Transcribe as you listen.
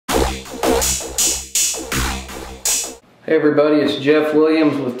Hey everybody, it's Jeff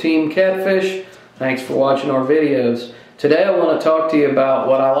Williams with Team Catfish. Thanks for watching our videos. Today I want to talk to you about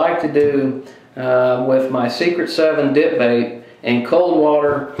what I like to do with my Secret 7 dip bait in cold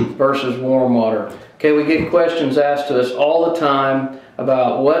water versus warm water. Okay, we get questions asked to us all the time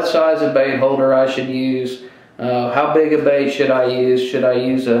about what size of bait holder I should use, how big a bait should I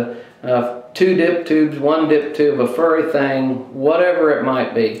use a 2 dip tubes, 1 dip tube, a furry thing, whatever it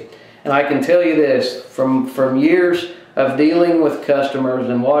might be. And I can tell you this, from years of dealing with customers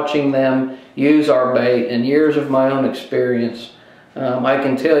and watching them use our bait and years of my own experience, I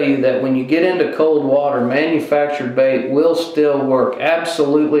can tell you that when you get into cold water, manufactured bait will still work.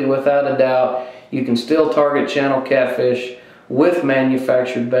 Absolutely, without a doubt. You can still target channel catfish with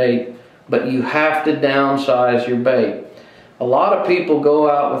manufactured bait, but you have to downsize your bait. A lot of people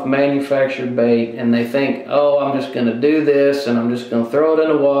go out with manufactured bait and they think, oh, I'm just going to do this and I'm just going to throw it in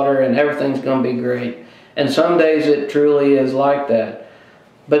the water and everything's going to be great. And some days it truly is like that.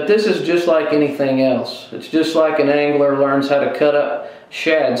 But this is just like anything else. It's just like an angler learns how to cut up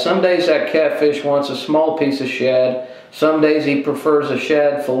shad. Some days that catfish wants a small piece of shad. Some days he prefers a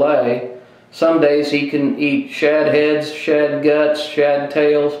shad fillet. Some days he can eat shad heads, shad guts, shad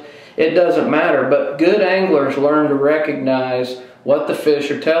tails. It doesn't matter, but good anglers learn to recognize what the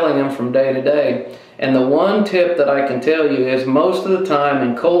fish are telling them from day to day. And the one tip that I can tell you is most of the time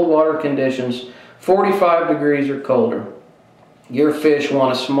in cold water conditions, 45 degrees or colder, your fish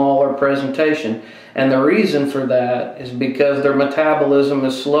want a smaller presentation. And the reason for that is because their metabolism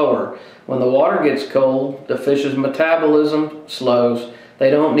is slower. When the water gets cold, the fish's metabolism slows. They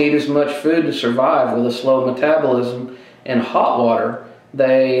don't need as much food to survive with a slow metabolism. In hot water,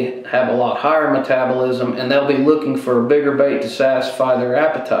 they have a lot higher metabolism and they'll be looking for a bigger bait to satisfy their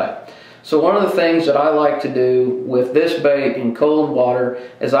appetite. So one of the things that I like to do with this bait in cold water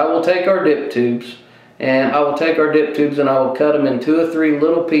is I will take our dip tubes and I will cut them in 2 or 3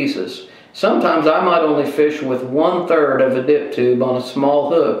 little pieces. Sometimes I might only fish with 1/3 of a dip tube on a small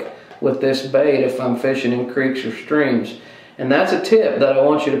hook with this bait if I'm fishing in creeks or streams. And that's a tip that I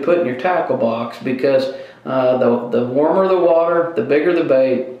want you to put in your tackle box, because the warmer the water, the bigger the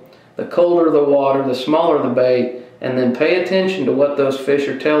bait, the colder the water, the smaller the bait. And then pay attention to what those fish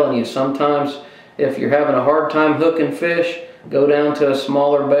are telling you. Sometimes if you're having a hard time hooking fish, go down to a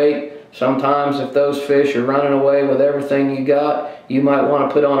smaller bait. Sometimes if those fish are running away with everything you got, you might want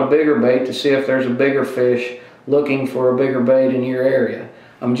to put on a bigger bait to see if there's a bigger fish looking for a bigger bait in your area.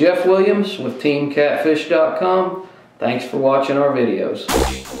 I'm Jeff Williams with TeamCatfish.com. Thanks for watching our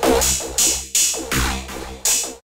videos.